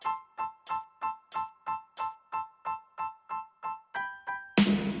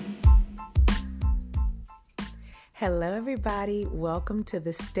Hello, everybody. Welcome to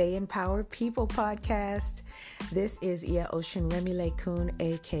the Stay Empowered People podcast. This is Ia Ocean Remile Kun,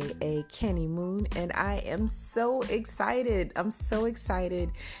 aka Kenny Moon, and I am so excited. I'm so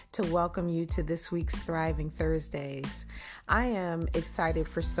excited to welcome you to this week's Thriving Thursdays. I am excited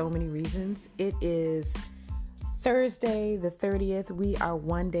for so many reasons. It is Thursday, the 30th. We are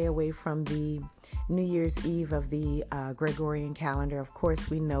one day away from the New Year's Eve of the Gregorian calendar. Of course,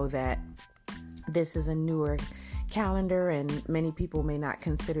 we know that this is a newer calendar and many people may not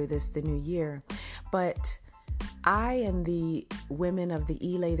consider this the new year. But I and the women of the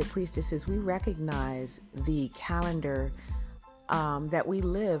Ile, the priestesses, we recognize the calendar that we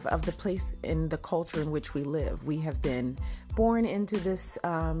live, of the place in the culture in which we live. We have been born into this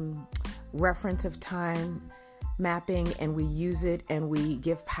reference of time mapping, and we use it and we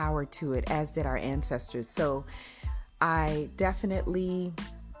give power to it, as did our ancestors. So I definitely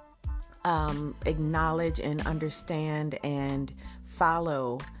acknowledge and understand and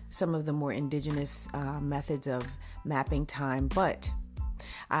follow some of the more indigenous methods of mapping time, but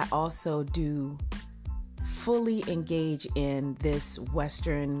I also do fully engage in this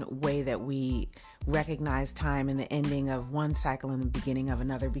Western way that we recognize time and the ending of one cycle and the beginning of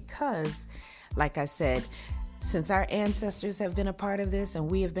another, because, like I said, since our ancestors have been a part of this and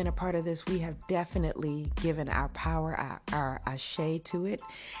we have been a part of this, we have definitely given our power, our ashe to it,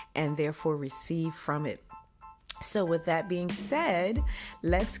 and therefore receive from it. So with that being said,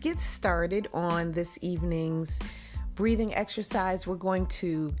 let's get started on this evening's breathing exercise. We're going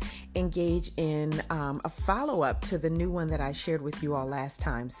to engage in a follow-up to the new one that I shared with you all last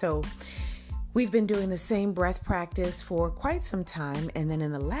time. So we've been doing the same breath practice for quite some time, and then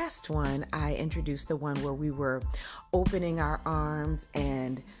in the last one, I introduced the one where we were opening our arms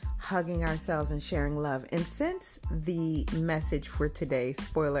and hugging ourselves and sharing love. And since the message for today,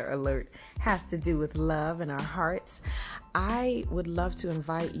 spoiler alert, has to do with love and our hearts, I would love to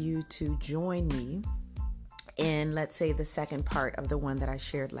invite you to join me in, let's say, the second part of the one that I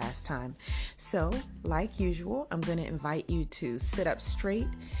shared last time. So, like usual, I'm going to invite you to sit up straight.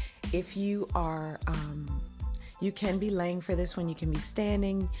 If you are, you can be laying for this one, you can be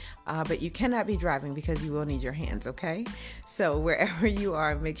standing, but you cannot be driving because you will need your hands, okay? So wherever you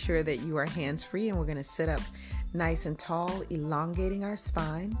are, make sure that you are hands-free, and we're going to sit up nice and tall, elongating our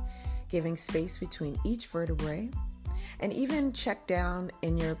spine, giving space between each vertebrae. And even check down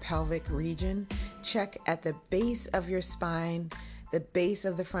in your pelvic region. Check at the base of your spine, the base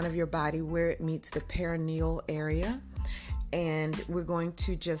of the front of your body where it meets the perineal area. And we're going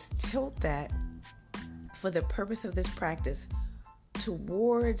to just tilt that, for the purpose of this practice,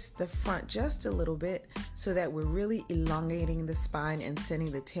 towards the front just a little bit, so that we're really elongating the spine and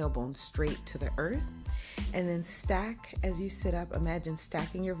sending the tailbone straight to the earth. And then stack as you sit up. Imagine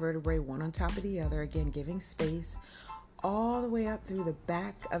stacking your vertebrae one on top of the other, again giving space all the way up through the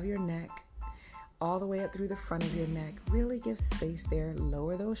back of your neck, all the way up through the front of your neck. Really give space there.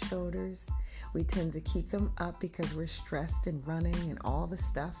 Lower those shoulders. We tend to keep them up because we're stressed and running and all the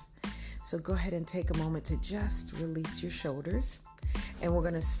stuff. So go ahead and take a moment to just release your shoulders. And we're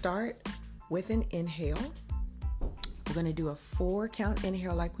going to start with an inhale. We're going to do a 4-count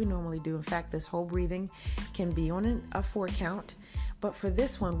inhale like we normally do. In fact, this whole breathing can be on a 4-count. But for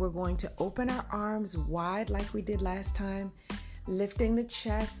this one, we're going to open our arms wide like we did last time, lifting the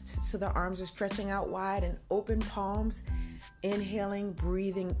chest so the arms are stretching out wide, and open palms, inhaling,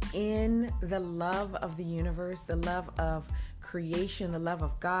 breathing in the love of the universe, the love of creation, the love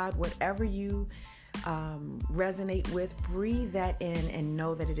of God, whatever you resonate with, breathe that in and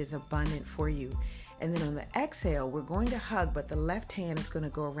know that it is abundant for you. And then on the exhale, we're going to hug, but the left hand is going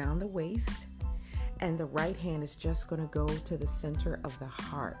to go around the waist, and the right hand is just going to go to the center of the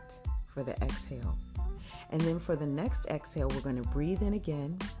heart for the exhale. And then for the next exhale, we're going to breathe in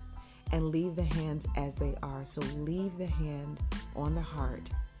again and leave the hands as they are. So leave the hand on the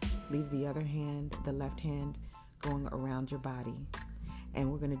heart. Leave the other hand, the left hand, going around your body.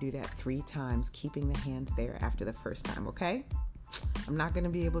 And we're going to do that 3 times, keeping the hands there after the first time, okay? I'm not going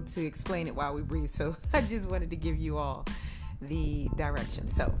to be able to explain it while we breathe, so I just wanted to give you all the direction.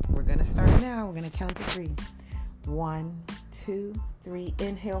 So we're going to start now. We're going to count to 3. 1, 2, 3.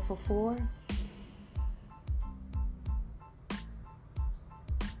 Inhale for 4.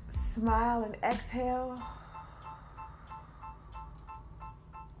 Smile and exhale.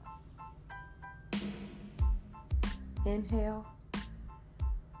 Inhale.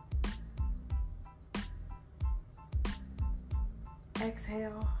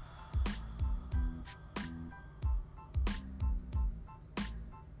 Exhale.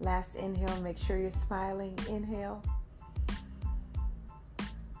 Last inhale, make sure you're smiling. Inhale.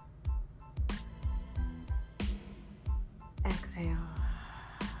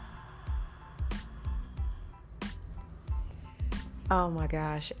 Oh my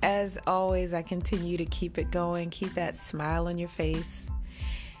gosh. As always, I continue to keep it going. Keep that smile on your face.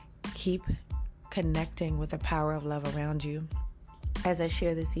 Keep connecting with the power of love around you as I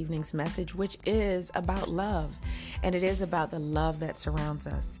share this evening's message, which is about love. And it is about the love that surrounds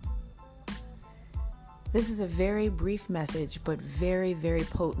us. This is a very brief message, but very, very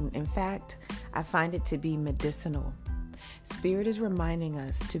potent. In fact, I find it to be medicinal. Spirit is reminding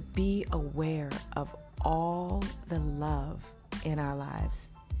us to be aware of all the love in our lives.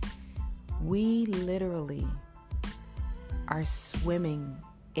 We literally are swimming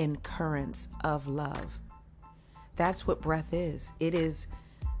in currents of love. That's what breath is. It is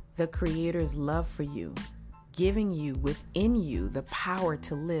the Creator's love for you, giving you within you the power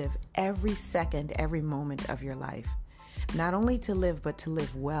to live every second, every moment of your life. Not only to live, but to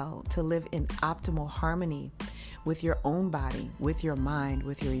live well, to live in optimal harmony with your own body, with your mind,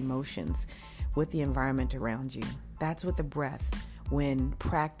 with your emotions, with the environment around you. That's what the breath, when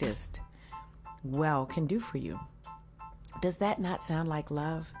practiced well, can do for you. Does that not sound like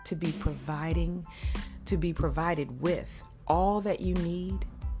love? To be provided with all that you need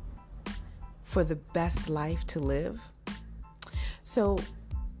for the best life to live? So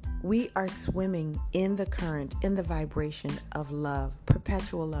we are swimming in the current, in the vibration of love,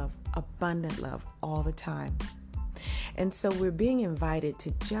 perpetual love, abundant love all the time. And so we're being invited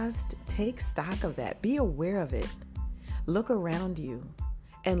to just take stock of that. Be aware of it. Look around you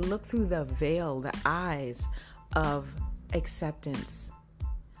and look through the veil, the eyes of acceptance,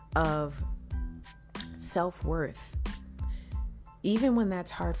 of self-worth. Even when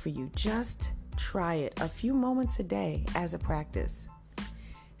that's hard for you, just try it a few moments a day as a practice.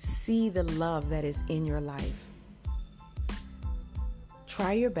 See the love that is in your life.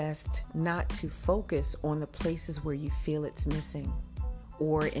 Try your best not to focus on the places where you feel it's missing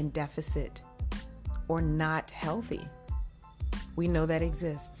or in deficit or not healthy. We know that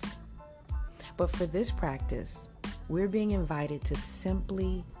exists. But for this practice, we're being invited to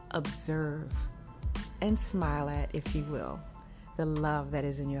simply observe and smile at, if you will, the love that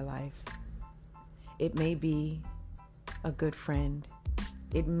is in your life. It may be a good friend.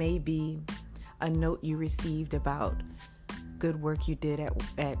 It may be a note you received about good work you did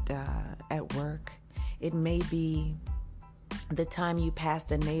at work. It may be the time you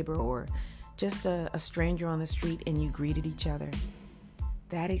passed a neighbor or just a stranger on the street and you greeted each other.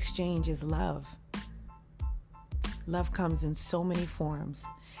 That exchange is love. Love comes in so many forms,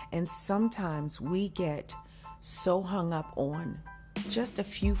 and sometimes we get so hung up on just a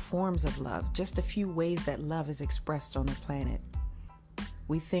few forms of love, just a few ways that love is expressed on the planet.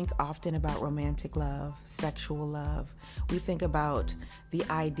 We think often about romantic love, sexual love. We think about the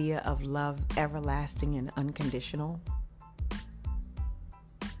idea of love everlasting and unconditional.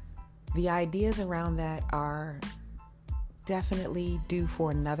 The ideas around that are definitely due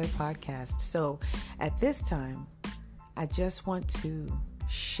for another podcast. So at this time, I just want to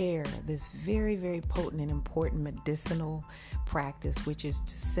share this very, very potent and important medicinal practice, which is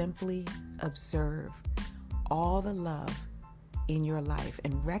to simply observe all the love in your life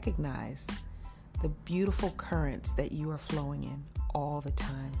and recognize the beautiful currents that you are flowing in all the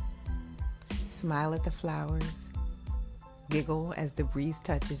time. Smile at the flowers. Giggle as the breeze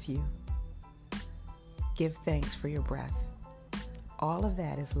touches you. Give thanks for your breath. All of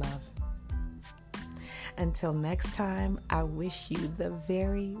that is love. Until next time, I wish you the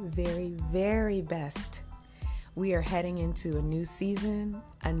very, very, very best. We are heading into a new season,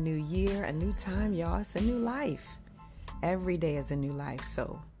 a new year, a new time, y'all. It's a new life. Every day is a new life,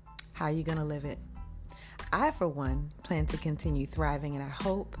 so how are you going to live it? I, for one, plan to continue thriving, and I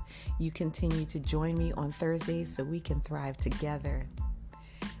hope you continue to join me on Thursdays so we can thrive together.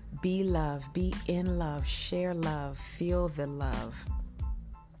 Be love, be in love, share love, feel the love.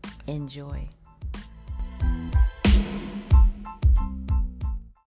 Enjoy.